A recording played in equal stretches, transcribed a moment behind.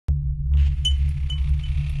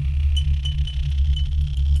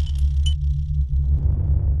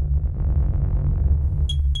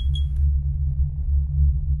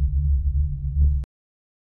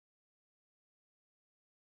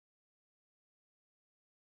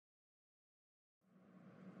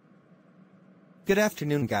Good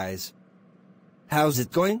afternoon, guys. How's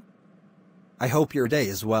it going? I hope your day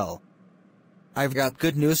is well. I've got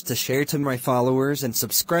good news to share to my followers and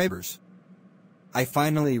subscribers. I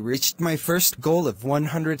finally reached my first goal of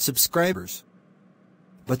 100 subscribers.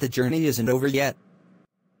 But the journey isn't over yet.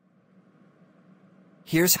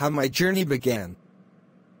 Here's how my journey began.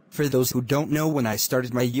 For those who don't know when I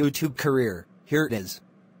started my YouTube career, here it is.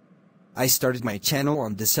 I started my channel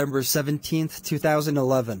on December 17th,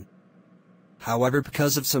 2011. However,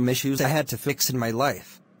 because of some issues I had to fix in my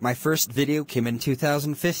life, my first video came in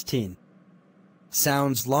 2015.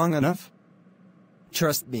 Sounds long enough?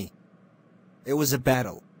 Trust me. It was a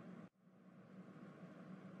battle.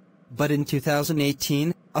 But in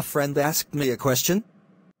 2018, a friend asked me a question.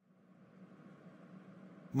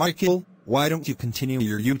 Michael, why don't you continue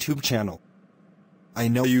your YouTube channel? I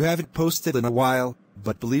know you haven't posted in a while,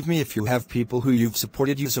 but believe me, if you have people who you've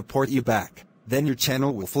supported you support you back, then your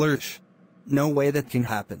channel will flourish. No way that can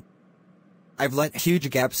happen. I've let huge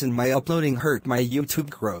gaps in my uploading hurt my YouTube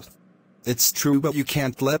growth. It's true, but you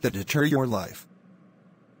can't let that deter your life.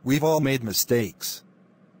 We've all made mistakes.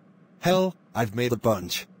 Hell, I've made a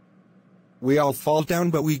bunch. We all fall down,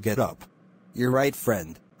 but we get up. You're right,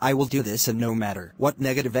 friend. I will do this, and no matter what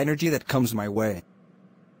negative energy that comes my way.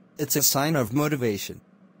 It's a sign of motivation.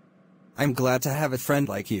 I'm glad to have a friend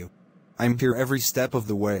like you. I'm here every step of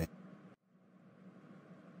the way.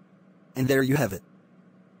 And there you have it.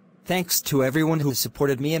 Thanks to everyone who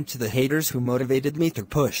supported me and to the haters who motivated me to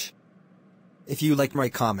push. If you liked my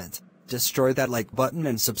comment, destroy that like button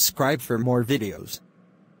and subscribe for more videos.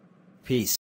 Peace.